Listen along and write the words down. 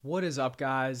What is up,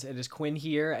 guys? It is Quinn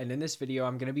here, and in this video,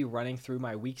 I'm going to be running through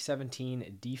my Week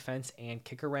 17 defense and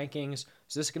kicker rankings.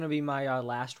 So this is going to be my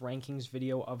last rankings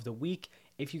video of the week.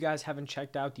 If you guys haven't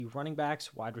checked out the running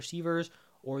backs, wide receivers,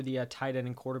 or the tight end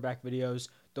and quarterback videos,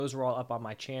 those are all up on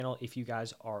my channel if you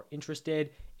guys are interested.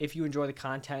 If you enjoy the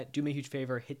content, do me a huge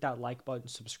favor, hit that like button,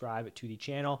 subscribe to the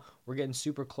channel. We're getting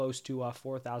super close to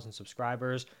 4,000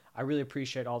 subscribers. I really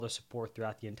appreciate all the support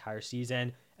throughout the entire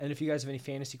season. And if you guys have any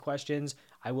fantasy questions,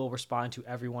 I will respond to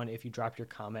everyone if you drop your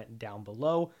comment down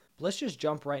below. But let's just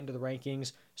jump right into the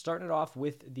rankings, starting it off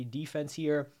with the defense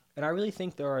here. And I really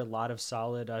think there are a lot of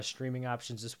solid streaming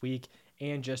options this week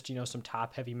and just, some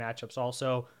top heavy matchups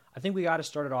also. I think we got to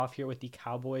start it off here with the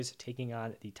Cowboys taking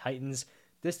on the Titans.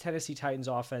 This Tennessee Titans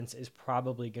offense is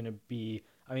probably going to be,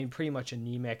 pretty much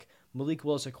anemic. Malik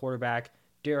Willis at quarterback,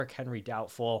 Derrick Henry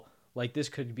doubtful. Like, this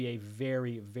could be a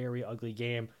very, very ugly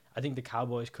game. I think the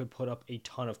Cowboys could put up a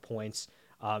ton of points,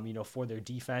 for their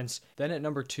defense. Then at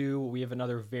number 2, we have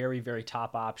another very, very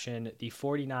top option. The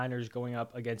 49ers going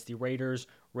up against the Raiders.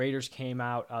 Raiders came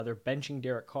out, they're benching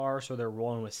Derek Carr, so they're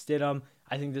rolling with Stidham.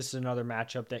 I think this is another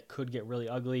matchup that could get really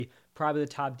ugly. Probably the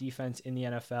top defense in the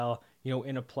NFL,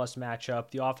 in a plus matchup.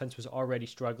 The offense was already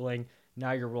struggling.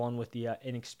 Now you're rolling with the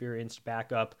inexperienced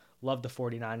backup. Love the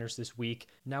 49ers this week.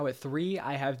 Now at 3,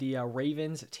 I have the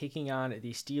Ravens taking on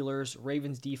the Steelers.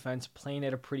 Ravens defense playing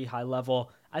at a pretty high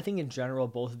level. I think in general,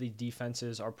 both of these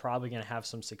defenses are probably going to have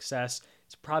some success.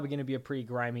 It's probably going to be a pretty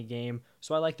grimy game.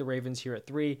 So I like the Ravens here at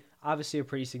 3. Obviously a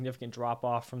pretty significant drop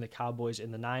off from the Cowboys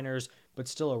and the Niners, but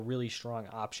still a really strong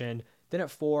option. Then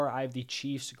at 4, I have the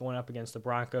Chiefs going up against the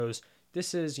Broncos.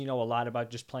 This is, a lot about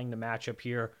just playing the matchup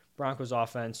here. Broncos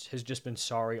offense has just been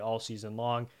sorry all season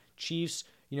long. Chiefs,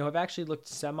 have actually looked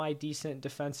semi-decent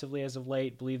defensively as of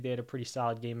late. Believe they had a pretty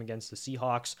solid game against the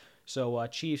Seahawks. So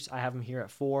Chiefs, I have them here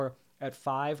at 4. At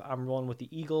 5, I'm rolling with the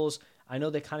Eagles. I know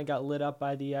they kind of got lit up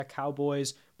by the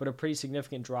Cowboys, but a pretty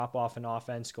significant drop-off in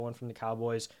offense going from the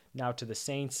Cowboys now to the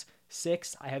Saints.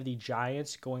 6, I have the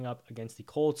Giants going up against the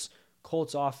Colts.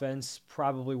 Colts offense,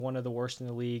 probably one of the worst in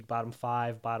the league, bottom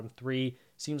 5, bottom 3.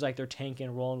 Seems like they're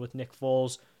tanking, rolling with Nick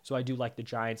Foles, so I do like the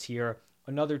Giants here.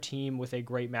 Another team with a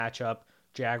great matchup,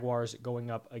 Jaguars going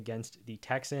up against the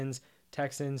Texans.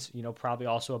 Texans, probably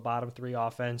also a bottom 3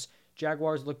 offense.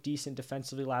 Jaguars looked decent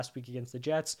defensively last week against the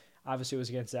Jets. Obviously, it was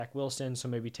against Zach Wilson, so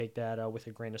maybe take that with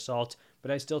a grain of salt.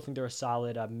 But I still think they're a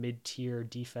solid mid-tier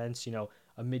defense,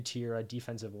 a mid-tier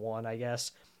defensive one, I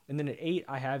guess. And then at 8,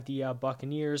 I have the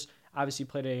Buccaneers. Obviously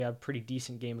played a pretty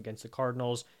decent game against the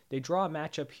Cardinals. They draw a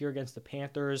matchup here against the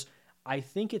Panthers. I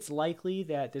think it's likely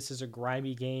that this is a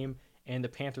grimy game and the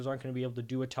Panthers aren't going to be able to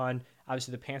do a ton.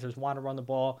 Obviously, the Panthers want to run the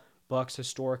ball. Bucks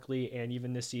historically and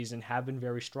even this season have been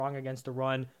very strong against the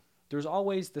run. There's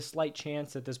always the slight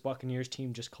chance that this Buccaneers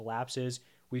team just collapses.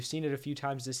 We've seen it a few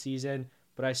times this season,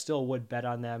 but I still would bet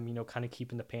on them, kind of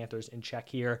keeping the Panthers in check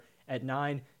here. At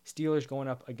 9, Steelers going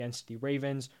up against the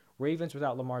Ravens. Ravens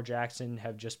without Lamar Jackson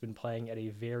have just been playing at a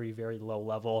very, very low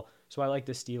level. So I like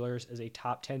the Steelers as a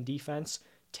top 10 defense.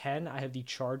 10, I have the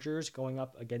Chargers going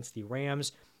up against the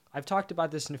Rams. I've talked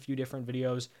about this in a few different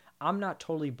videos. I'm not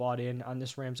totally bought in on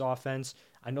this Rams offense.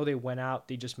 I know they went out,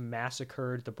 they just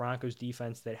massacred the Broncos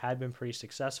defense that had been pretty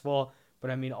successful.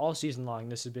 But all season long,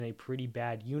 this has been a pretty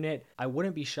bad unit. I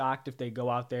wouldn't be shocked if they go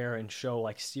out there and show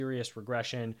like serious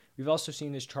regression. We've also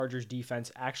seen this Chargers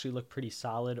defense actually look pretty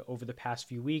solid over the past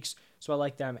few weeks. So I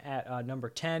like them at number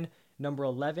 10. Number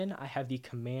 11, I have the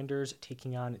Commanders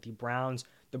taking on the Browns.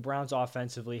 The Browns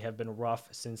offensively have been rough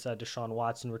since Deshaun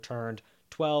Watson returned.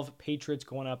 12, Patriots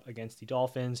going up against the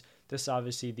Dolphins. This is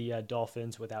obviously the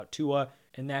Dolphins without Tua.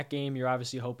 In that game, you're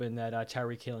obviously hoping that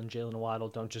Tyreek Hill and Jalen Waddle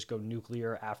don't just go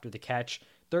nuclear after the catch.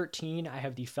 13, I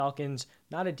have the Falcons.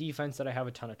 Not a defense that I have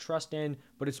a ton of trust in,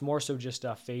 but it's more so just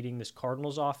fading this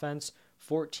Cardinals offense.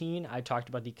 14, I talked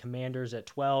about the Commanders at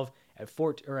 12. At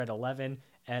 11,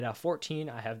 at 14,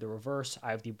 I have the reverse.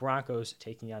 I have the Broncos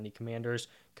taking on the Commanders.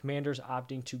 Commanders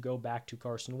opting to go back to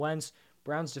Carson Wentz.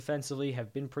 Browns defensively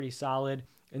have been pretty solid.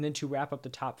 And then to wrap up the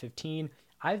top 15,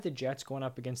 I have the Jets going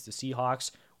up against the Seahawks.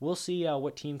 We'll see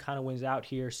what team kind of wins out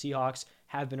here. Seahawks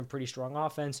have been a pretty strong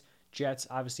offense. Jets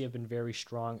obviously have been very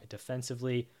strong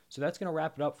defensively. So that's going to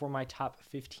wrap it up for my top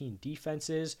 15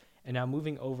 defenses. And now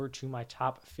moving over to my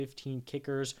top 15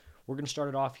 kickers. We're going to start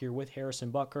it off here with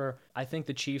Harrison Butker. I think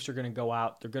the Chiefs are going to go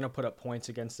out. They're going to put up points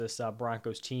against this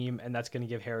Broncos team, and that's going to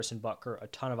give Harrison Butker a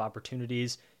ton of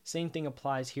opportunities. Same thing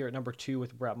applies here at number 2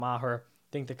 with Brett Maher. I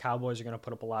think the Cowboys are going to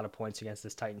put up a lot of points against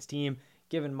this Titans team,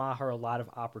 giving Maher a lot of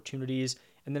opportunities.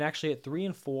 And then actually at 3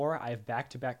 and 4, I have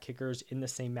back-to-back kickers in the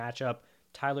same matchup,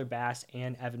 Tyler Bass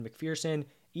and Evan McPherson.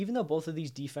 even though both of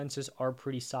these defenses are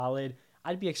pretty solid,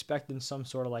 I'd be expecting some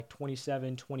sort of like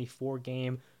 27-24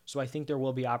 game. So I think there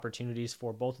will be opportunities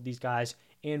for both of these guys,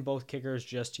 and both kickers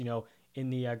just, in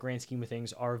the grand scheme of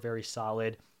things are very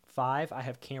solid. 5, I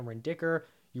have Cameron Dicker.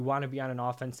 You want to be on an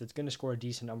offense that's going to score a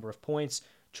decent number of points.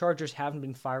 Chargers haven't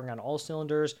been firing on all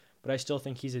cylinders, but I still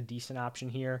think he's a decent option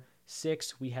here.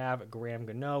 6, we have Graham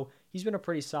Gano. He's been a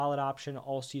pretty solid option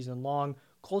all season long.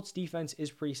 Colts defense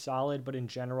is pretty solid, but in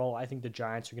general, I think the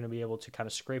Giants are going to be able to kind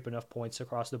of scrape enough points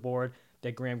across the board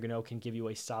that Graham Gano can give you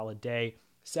a solid day.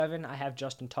 7, I have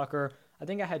Justin Tucker. I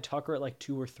think I had Tucker at like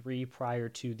 2 or 3 prior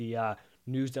to the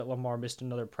news that Lamar missed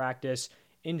another practice.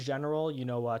 In general,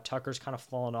 Tucker's kind of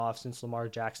fallen off since Lamar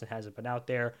Jackson hasn't been out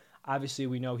there. Obviously,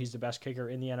 we know he's the best kicker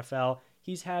in the NFL.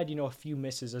 He's had, a few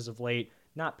misses as of late.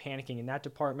 Not panicking in that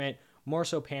department, more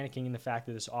so panicking in the fact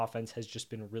that this offense has just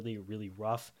been really, really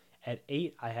rough. At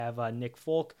 8, I have Nick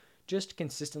Folk. Just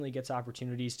consistently gets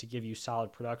opportunities to give you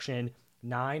solid production.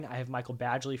 9, I have Michael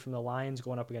Badgley from the Lions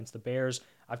going up against the Bears.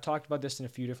 I've talked about this in a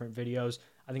few different videos.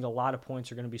 I think a lot of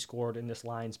points are going to be scored in this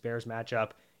Lions-Bears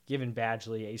matchup, giving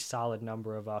Badgley a solid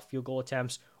number of field goal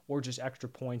attempts or just extra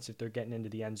points if they're getting into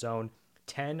the end zone.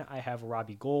 10, I have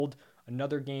Robbie Gould.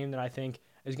 Another game that I think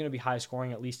is going to be high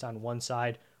scoring, at least on one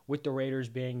side, with the Raiders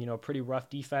being, a pretty rough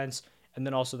defense, and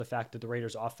then also the fact that the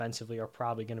Raiders offensively are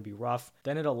probably going to be rough.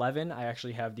 Then at 11, I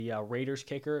actually have the Raiders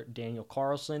kicker, Daniel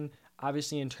Carlson.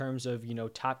 Obviously, in terms of,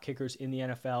 top kickers in the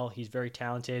NFL, he's very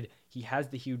talented. He has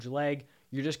the huge leg.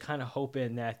 You're just kind of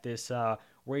hoping that this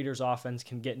Raiders offense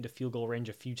can get into field goal range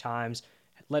a few times,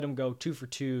 let him go 2 for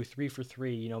 2, 3 for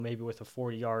 3, maybe with a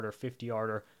 40-yarder,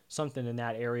 50-yarder, something in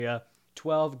that area.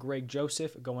 12, Greg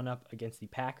Joseph going up against the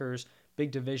Packers.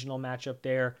 Big divisional matchup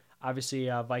there. Obviously,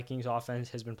 Vikings offense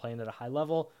has been playing at a high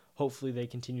level. Hopefully, they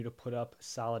continue to put up a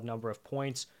solid number of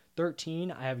points.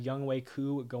 13, I have Younghoe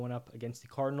Koo going up against the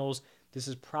Cardinals. This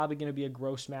is probably going to be a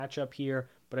gross matchup here,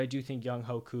 but I do think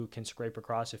Younghoe Koo can scrape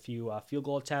across a few field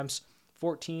goal attempts.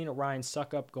 14, Ryan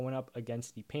Succop going up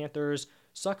against the Panthers.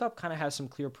 Succop kind of has some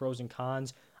clear pros and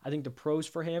cons. I think the pros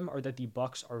for him are that the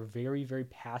Bucs are very, very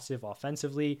passive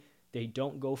offensively. They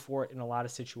don't go for it in a lot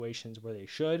of situations where they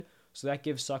should. So that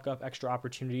gives Succop extra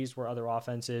opportunities where other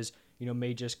offenses,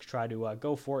 may just try to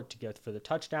go for it to get for the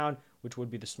touchdown, which would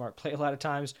be the smart play a lot of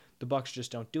times. The Bucs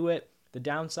just don't do it. The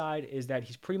downside is that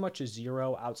he's pretty much a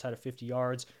zero outside of 50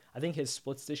 yards. I think his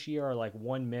splits this year are like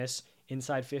 1 miss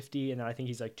inside 50, and then I think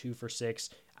he's like 2 for 6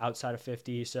 outside of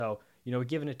 50. So, a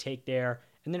give and a take there.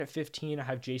 And then at 15, I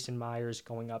have Jason Myers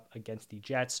going up against the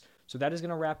Jets. So that is going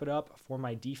to wrap it up for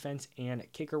my defense and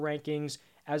kicker rankings.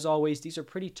 As always, these are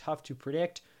pretty tough to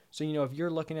predict. So, if you're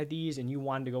looking at these and you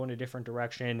wanted to go in a different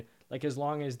direction, like as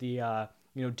long as the,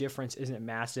 difference isn't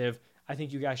massive, I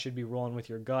think you guys should be rolling with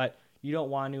your gut. You don't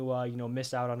want to,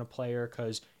 miss out on a player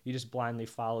because you just blindly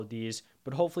followed these.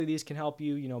 But hopefully these can help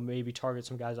you, maybe target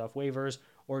some guys off waivers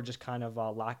or just kind of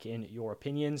lock in your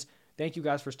opinions. Thank you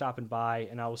guys for stopping by,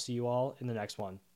 and I will see you all in the next one.